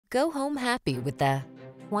Go home happy with the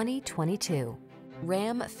 2022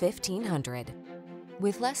 Ram 1500.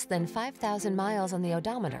 With less than 5,000 miles on the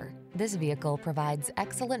odometer, this vehicle provides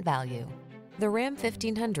excellent value. The Ram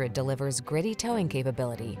 1500 delivers gritty towing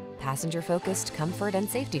capability, passenger-focused comfort and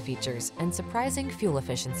safety features, and surprising fuel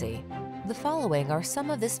efficiency. The following are some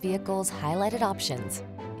of this vehicle's highlighted options: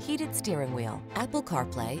 heated steering wheel, Apple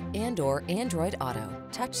CarPlay and/or Android Auto,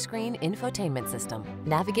 touchscreen infotainment system,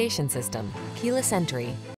 navigation system, keyless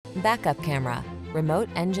entry, backup camera, remote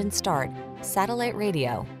engine start, satellite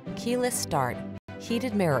radio, keyless start,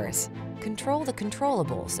 heated mirrors. Control the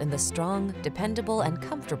controllables in the strong, dependable, and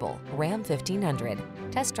comfortable Ram 1500.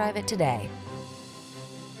 Test drive it today.